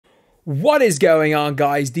What is going on,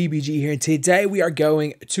 guys? DBG here, and today we are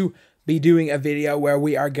going to be doing a video where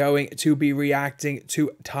we are going to be reacting to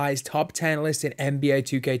Ty's top 10 list in NBA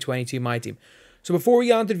 2K22 MyTEAM. So before we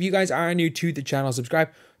get on to it, if you guys are new to the channel, subscribe.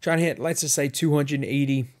 Trying to hit, let's just say,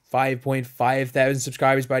 285.5 thousand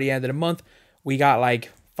subscribers by the end of the month. We got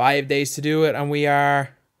like 5 days to do it, and we are...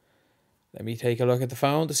 Let me take a look at the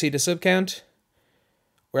phone to see the sub count.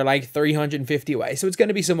 We're like 350 away, so it's going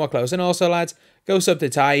to be somewhat close. And also, lads, go sub to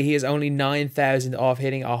Ty. He is only 9,000 off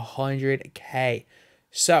hitting 100k.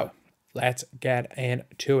 So, let's get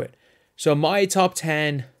into it. So, my top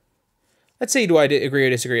 10... Let's see, do I agree or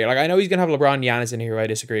disagree? Like, I know he's going to have LeBron and Giannis in here who I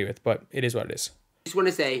disagree with, but it is what it is. I just want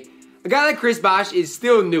to say, a guy like Chris Bosh is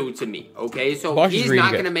still new to me, okay? So, Bosh he's really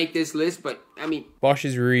not going to make this list, but, I mean... Bosh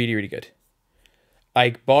is really, really good.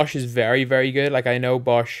 Like, Bosh is very, very good. Like, I know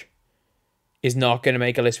Bosh is not going to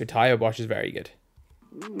make a list with Ty, but Bosh is very good.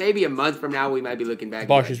 Maybe a month from now, we might be looking back.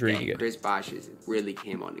 Bosh is really good. Chris Bosh really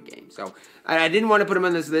came on the game. So, I didn't want to put him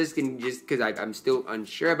on this list and just because I'm still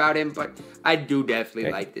unsure about him, but I do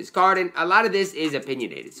definitely like this card. And a lot of this is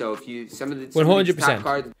opinionated. So, if you, some of the 100%. top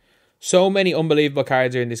cards... So many unbelievable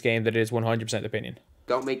cards are in this game that it is 100% opinion.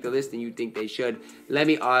 Don't make the list and you think they should, let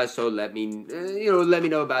me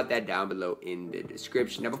know about that down below in the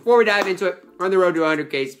description. Now, before we dive into it, on the road to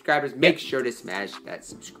 100k subscribers, make sure to smash that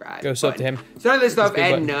subscribe Go sub to him. Starting this off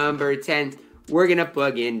at number 10, we're going to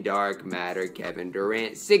plug in Dark Matter Kevin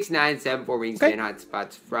Durant. 6'9", 7'4" wingspan, hot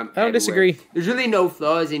spots from I don't disagree. There's really no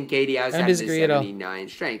flaws in KD outside of the 79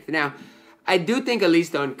 strength. Now, I do think, at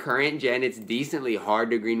least on current gen, it's decently hard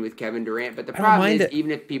to green with Kevin Durant. But the problem is, even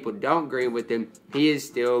if people don't green with him, he is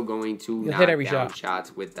still going to knock down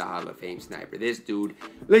shots with the Hall of Fame sniper. This dude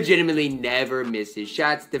legitimately never misses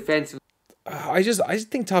shots defensively. I just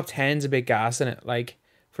think top 10's a bit gas in it. Like,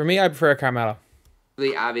 for me, I prefer Carmelo.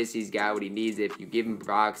 Obviously, he's got what he needs. If you give him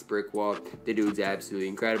box, brick wall, the dude's absolutely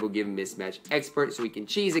incredible. Give him mismatch expert so he can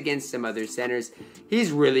cheese against some other centers.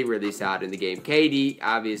 He's really, really solid in the game. KD,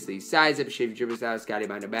 obviously, size up, shift, dribble style, Scotty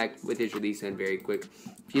behind the back with his release and very quick.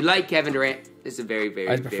 If you like Kevin Durant, this is a very, very,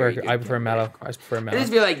 I prefer Melo. I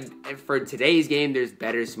just feel like for today's game, there's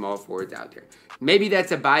better small forwards out there. Maybe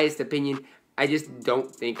that's a biased opinion. I just don't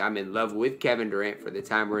think I'm in love with Kevin Durant for the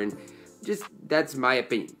time we're in. Just, that's my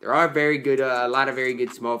opinion. There are very good, a lot of very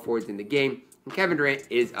good small forwards in the game. And Kevin Durant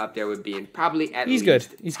is up there with being probably at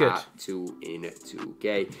least top 2 in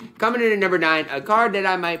 2K. Coming in at number 9, a card that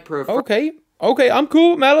I might prefer. Okay, I'm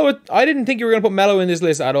cool with Melo. I didn't think you were going to put Melo in this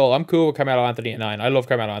list at all. I'm cool with Carmelo Anthony at 9. I love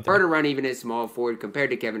Carmelo Anthony. Hard to run even as small forward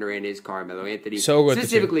compared to Kevin Durant is Carmelo Anthony. So good.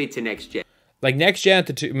 Specifically to next gen. Like, next gen,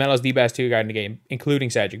 Melo's the best 2 guard in the game,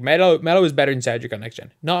 including Cedric. Melo is better than Cedric on next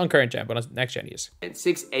gen. Not on current gen, but on next gen he is. And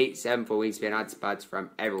 6'8", 7'4" wingspan, hot spots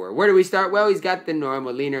from everywhere. Where do we start? Well, he's got the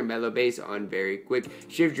normal leaner Melo base on very quick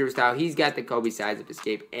shift dribble style. He's got the Kobe size of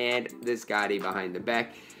escape and the Scotty behind the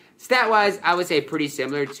back. Stat-wise, I would say pretty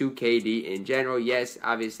similar to KD in general. Yes,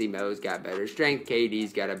 obviously Melo's got better strength.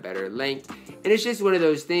 KD's got a better length. And it's just one of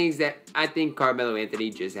those things that I think Carmelo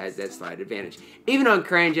Anthony just has that slight advantage. Even on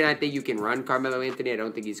current gen, I think you can run Carmelo Anthony. I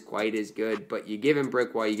don't think he's quite as good. But you give him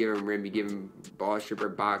brick wall, you give him rim, you give him ball stripper,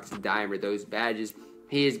 box, dimer, those badges.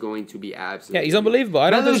 He is going to be absolutely... Yeah, he's unbelievable.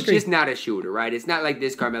 I don't disagree. Melo's just not a shooter, right? It's not like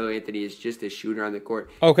this Carmelo Anthony is just a shooter on the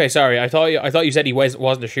court. Okay, sorry. I thought you said he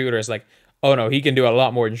wasn't a shooter. It's like... Oh, no, he can do a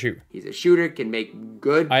lot more than shoot. He's a shooter, can make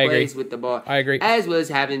good plays with the ball. I agree. As well as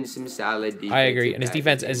having some solid defense. I agree. And his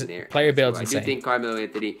defense as player builds insane. I do think Carmelo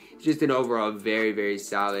Anthony is just an overall very, very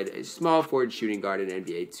solid small forward shooting guard in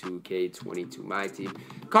NBA 2K22 MyTEAM.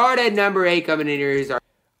 Card at number 8 coming in here is our...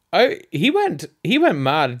 He went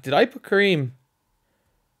mad. Did I put Kareem?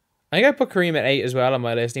 I think I put Kareem at 8 as well on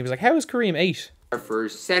my list. And he was like, how is Kareem 8? Our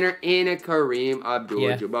first center in a Kareem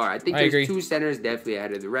Abdul-Jabbar. I think there's 2 centers definitely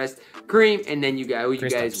ahead of the rest. Kareem, and then you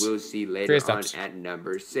guys will see later on at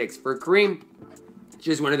number 6. For Kareem,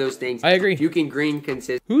 just one of those things. I agree. You can green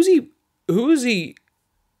consistent. Who is he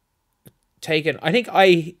taking? I think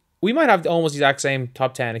we might have almost the exact same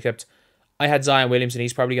top 10, except I had Zion Williamson.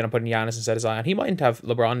 He's probably going to put in Giannis instead of Zion. He mightn't have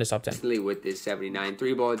LeBron in his top 10. With this 79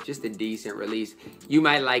 3-ball, just a decent release. You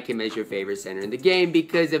might like him as your favorite center in the game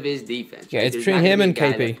because of his defense. Yeah, it's between him and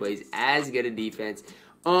KP. That plays as good a defense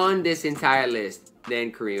on this entire list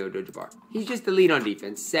than Kareem Abdul-Jabbar. He's just the lead on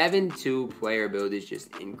defense. 7'2" player build is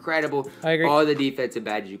just incredible. I agree. All the defensive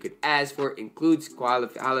badges you could ask for includes Hall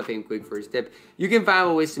of Fame quick first step. You can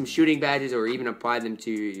follow with some shooting badges or even apply them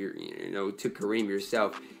to your, to Kareem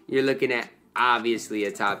yourself. You're looking at obviously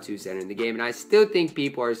a top 2 center in the game, and I still think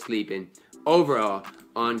people are sleeping overall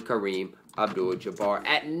on Kareem Abdul-Jabbar.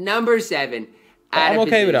 At number 7, I'm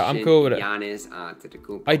okay with it. I'm cool with it. Giannis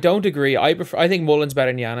Antetokounmpo. I don't agree. I think Mullen's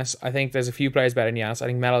better than Giannis. I think there's a few players better than Giannis. I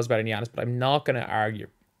think Melo's better than Giannis, but I'm not going to argue.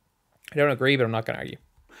 I don't agree, but I'm not going to argue.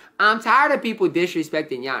 I'm tired of people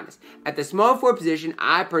disrespecting Giannis. At the small forward position,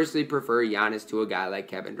 I personally prefer Giannis to a guy like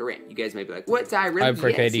Kevin Durant. You guys may be like, what, Ty? Really? I prefer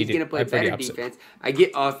Yes, KD. he's going to play better defense. I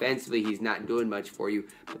get offensively, he's not doing much for you.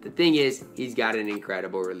 But the thing is, he's got an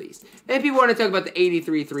incredible release. And people want to talk about the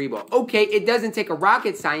 83 3-ball. Okay, it doesn't take a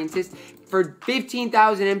rocket scientist. For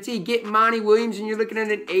 15,000 MT, get Monty Williams and you're looking at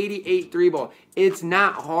an 88 3-ball. It's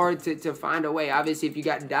not hard to find a way. Obviously, if you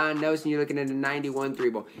got Don Nelson, you're looking at a 91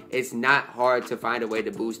 3-ball. It's not hard to find a way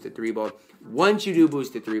to boost the 3-ball. Once you do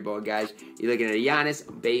boost the 3-ball, guys, you're looking at a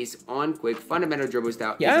Giannis base on quick, fundamental dribble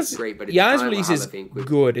style. It's great, but it's Giannis release is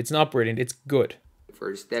good. It's not brilliant. It's good.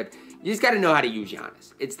 First step. You just got to know how to use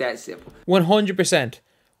Giannis. It's that simple. 100%.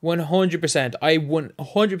 100%. I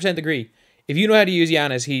 100% agree. If you know how to use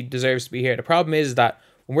Giannis, he deserves to be here. The problem is that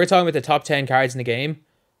when we're talking about the top 10 cards in the game,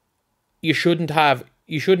 you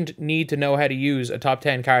shouldn't need to know how to use a top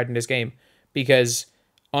 10 card in this game, because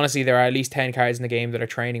honestly, there are at least 10 cards in the game that are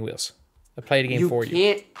training wheels that play the game for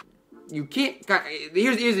you. You can't.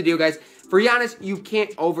 Here's the deal, guys. For Giannis, you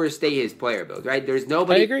can't overstay his player build, right? There's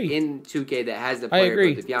nobody in 2K that has the player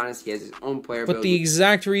build of Giannis. He has his own player build. But the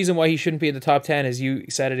exact reason why he shouldn't be in the top 10 is, you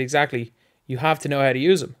said it exactly. You have to know how to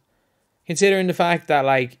use him. Considering the fact that,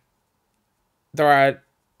 like, there are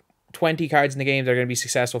 20 cards in the game that are going to be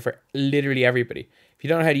successful for literally everybody. If you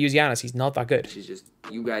don't know how to use Giannis, he's not that good. It's just,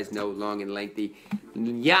 you guys know, long and lengthy.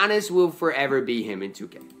 Giannis will forever be him in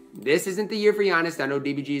 2K. This isn't the year for Giannis. I know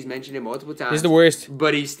DBG has mentioned it multiple times. This is the worst.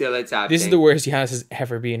 But he's still at top 10. This is the worst Giannis has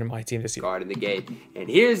ever been in my team this year. Guard in the game. And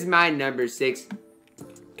here's my number 6.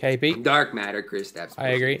 KP. Dark Matter, Kristaps. I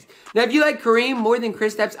agree. Now, if you like Kareem more than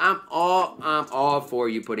Kristaps, I'm all for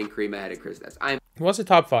you putting Kareem ahead of Kristaps. What's the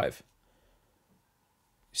top 5?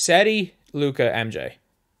 Seti, Luka, MJ.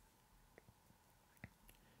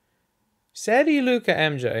 Seti, Luka,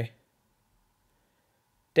 MJ.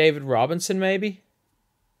 David Robinson, maybe?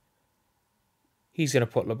 He's going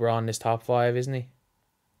to put LeBron in his top 5, isn't he?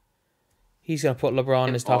 He's going to put LeBron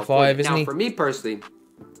in his top 5, isn't he? Now, for me personally,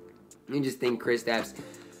 I just think Kristaps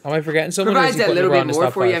am I forgetting someone? Provides that little bit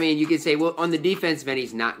more for you. I mean, you could say, well, on the defensive end,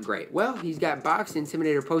 he's not great. Well, he's got box,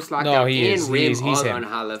 intimidator, post lockdown, and rim all on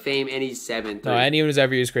Hall of Fame, and he's 7'3". No, anyone who's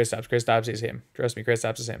ever used Kristaps is him. Trust me,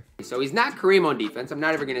 Kristaps is him. So he's not Kareem on defense. I'm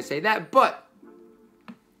not ever going to say that, but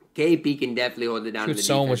KP can definitely hold it down. Shoots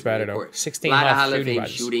so much better though. 16 a lot of Hall of Fame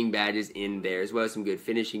shooting badges in there, as well as some good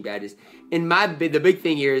finishing badges. And the big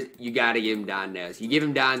thing here is you got to give him Don Nelson. You give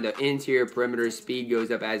him Don, the interior perimeter speed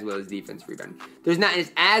goes up, as well as defense rebound. There's not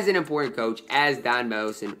as an important coach as Don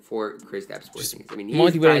Nelson for Kristaps Porzingis. I mean, he's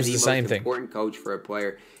probably the most important coach for a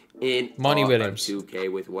player in Monty Williams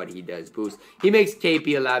 2K with what he does boost. He makes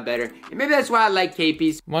KP a lot better, and maybe that's why I like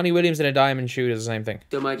KP's. Monty Williams and a diamond shoot is the same thing.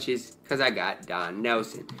 So much is because I got Don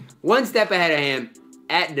Nelson. One step ahead of him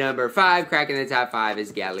at number 5, cracking the top 5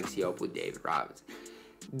 is Galaxy Hope with David Robinson.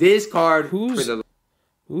 This card who's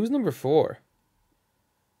number 4?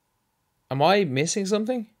 Am I missing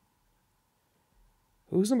something?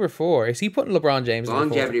 Who's number 4? Is he putting LeBron James in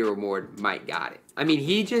longevity reward? Mike got it. I mean,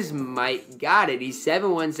 he just might got it. He's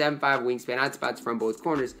 7'1", 7'5" wingspan, hot spots from both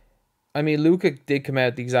corners. I mean, Luka did come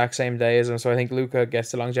out the exact same day as him, so I think Luka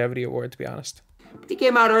gets the longevity award, to be honest. He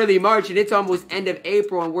came out early March, and it's almost end of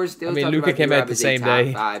April, and we're still talking Luka about came out the same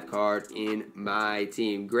day. Top 5 card in my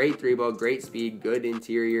team. Great 3-ball, great speed, good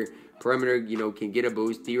interior. Perimeter, can get a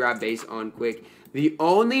boost. D-Rob base on quick. The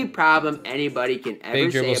only problem anybody can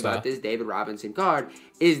ever say about this David Robinson card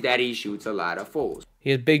is that he shoots a lot of fulls. He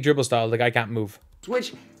has big dribble style. The guy can't move.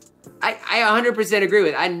 Which I 100% agree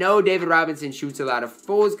with. I know David Robinson shoots a lot of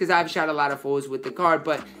fulls because I've shot a lot of fulls with the card,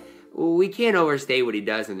 but we can't overstate what he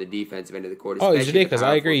does on the defensive end of the court. Oh, he's ridiculous.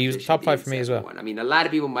 I agree. He was top 5 for me as well. I mean, a lot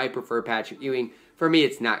of people might prefer Patrick Ewing. For me,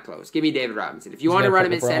 it's not close. Give me David Robinson. If you want to run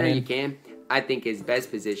him at center, you can. I think his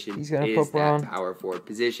best position is that power forward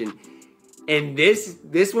position. And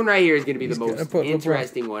this one right here is going to be the most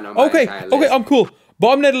interesting one on my entire list. Okay, I'm cool.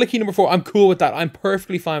 Bob Nedelicki, number 4. I'm cool with that. I'm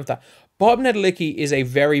perfectly fine with that. Bob Nedelicki is a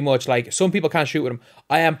very much like, some people can't shoot with him.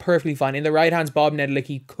 I am perfectly fine. In the right hands, Bob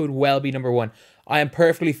Nedelicki could well be number 1. I am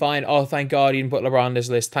perfectly fine. Oh, thank God you didn't put LeBron on this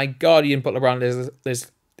list. Thank God you didn't put LeBron on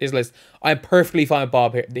this list. I'm perfectly fine with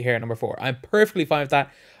Bob here at number 4. I'm perfectly fine with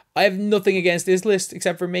that. I have nothing against this list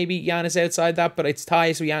except for maybe Giannis outside that, but it's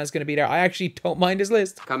tie, so Giannis is going to be there. I actually don't mind his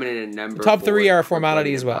list. Coming in at number the top 4, 3 are a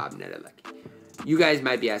formality as well. Bob Nedelicki. You guys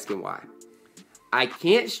might be asking why. I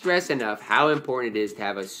can't stress enough how important it is to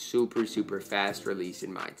have a super, super fast release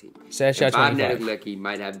in my team. Bob Nedelecki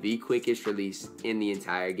might have the quickest release in the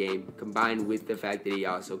entire game, combined with the fact that he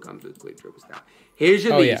also comes with quick dribble style. His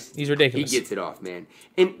release, yeah, he's ridiculous. He gets it off, man.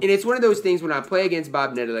 And it's one of those things when I play against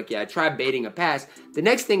Bob Nedelecki, I try baiting a pass. The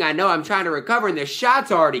next thing I know, I'm trying to recover, and the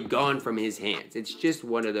shot's already gone from his hands. It's just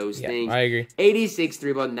one of those things. I agree. 86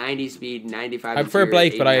 3 ball, 90 speed, 95. I prefer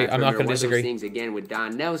Blake, but I'm not going to disagree. Things again with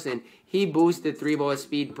Don Nelson. He boosted 3-ball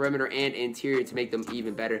speed, perimeter, and interior to make them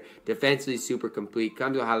even better. Defensively, super complete.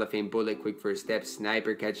 Comes with Hall of Fame, bullet, quick first step,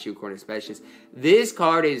 sniper, catch, shoot, corner specialist. This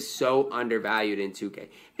card is so undervalued in 2K.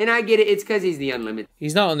 And I get it. It's because he's the unlimited.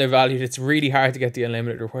 He's not undervalued. It's really hard to get the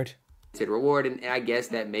unlimited reward. And I guess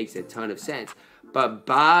that makes a ton of sense. But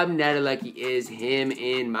Bob Nedelecki is him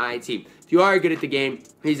in my team. If you are good at the game,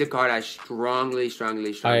 he's a card I strongly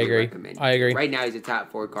recommend. I agree. Right now, he's a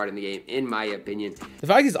top 4 card in the game, in my opinion. The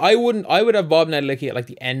fact is, I would have Bob Nedelecki at like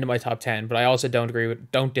the end of my top 10, but I also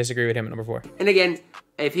don't disagree with him at number 4. And again,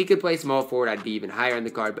 if he could play small forward, I'd be even higher on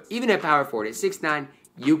the card. But even at power forward, at 6'9",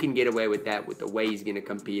 you can get away with that with the way he's going to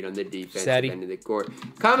compete on the defensive end of the court.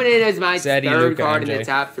 Coming in as my third card in the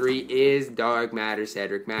top 3 is Dark Matter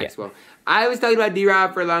Cedric Maxwell. Yeah. I was talking about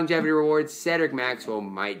D-Rob for longevity rewards. Cedric Maxwell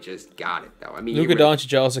might just got it, though. I mean, Luka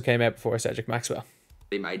Doncic also came out before Cedric Maxwell.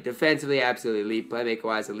 They might defensively, absolutely elite.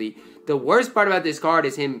 Playmaker-wise, elite. The worst part about this card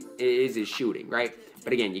is his shooting, right?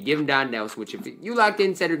 But again, you give him Don Nelson, which if you locked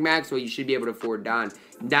in Cedric Maxwell, you should be able to afford Don.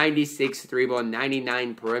 96 3-ball,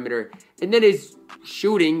 99 perimeter. And then his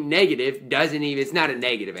shooting, negative, it's not a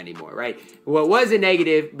negative anymore, right? What was a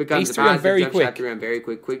negative becomes a positive. Jump shot 3 on very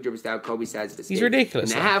quick dribble style, Kobe size of the He's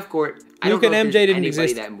ridiculous. In the half court, Luka and MJ didn't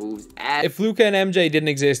exist. That moves if Luka and MJ didn't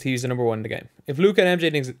exist, he's the number 1 in the game. If Luka and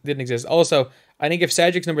MJ didn't exist. Also, I think if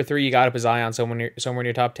Cedric's number 3, you got to put Zion somewhere in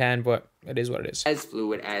your top 10, but it is what it is. As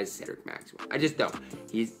fluid as Cedric Maxwell. I just don't.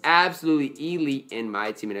 He's absolutely elite in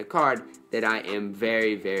my team in a card that I am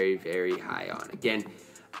very, very, very high on. Again,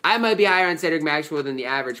 I might be higher on Cedric Maxwell than the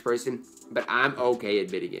average person, but I'm okay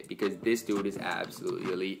admitting it because this dude is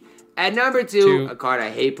absolutely elite. At number 2, a card I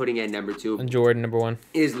hate putting at number 2. And Jordan, number 1.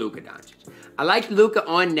 Is Luka Doncic. I like Luka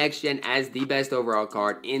on next gen as the best overall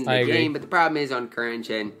card in the game, but the problem is on current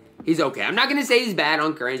gen, he's okay. I'm not going to say he's bad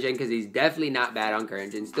on current gen because he's definitely not bad on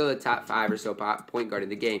current gen. Still a top 5 or so point guard in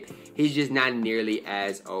the game. He's just not nearly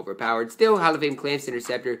as overpowered. Still Hall of Fame clamps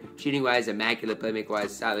interceptor, shooting-wise, immaculate,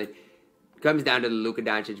 playmaker-wise, solid. Comes down to the Luka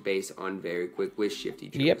Doncic base on very quick with shifty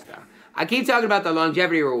dribble style. I keep talking about the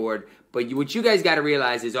longevity reward, but what you guys got to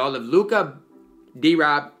realize is all of Luka,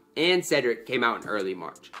 D-Rob, and Cedric came out in early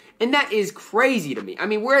March. And that is crazy to me. I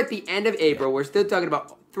mean, we're at the end of April. We're still talking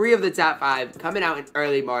about 3 of the top 5 coming out in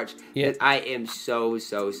early March that I am so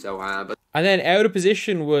high on. And then out of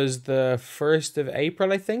position was the 1st of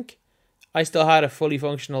April, I think. I still had a fully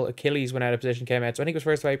functional Achilles when out of position came out, so I think it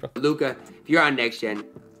was 1st of April. Luka, if you're on next gen,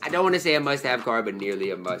 I don't want to say a must-have card, but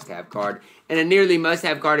nearly a must-have card. And a nearly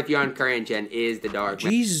must-have card if you're on current gen is the Dark.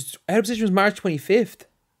 Jesus, out of position was March 25th.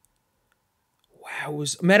 Wow, it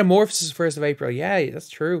was Metamorphosis 1st of April. Yeah, that's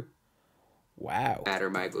true. Wow. Matter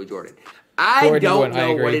Michael Jordan. I don't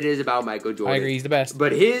know what it is about Michael Jordan. I agree, he's the best.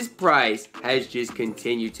 But his price has just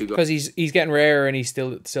continued to go. Because he's getting rarer and he's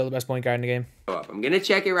still the best point guard in the game. I'm going to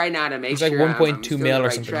check it right now to make sure I'm like 1.2 mil or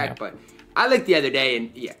something now. But I looked the other day,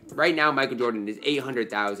 and yeah, right now Michael Jordan is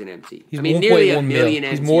 800,000 MT. He's nearly a million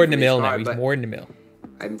MT. He's more than a mil now. He's more than a mil.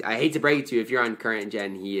 I hate to break it to you, if you're on current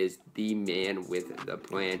gen, he is the man with the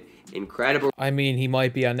plan. Incredible. I mean, he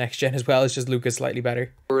might be on next gen as well. It's just Luka's slightly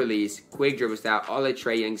better. Release, quick dribble style, all at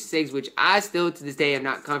Trae Young 6, which I still to this day am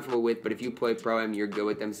not comfortable with. But if you play Pro-Am, you're good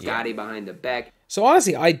with them. Scotty behind the back. So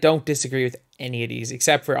honestly, I don't disagree with any of these,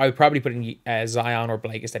 except for I would probably put in Zion or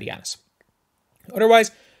Blake instead of Giannis.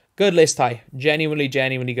 Otherwise, good list, Ty. Genuinely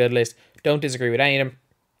good list. Don't disagree with any of them.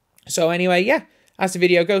 So anyway, yeah. As the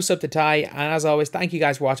video goes up to Ty, and as always, thank you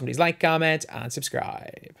guys for watching. Please like, comment, and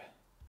subscribe.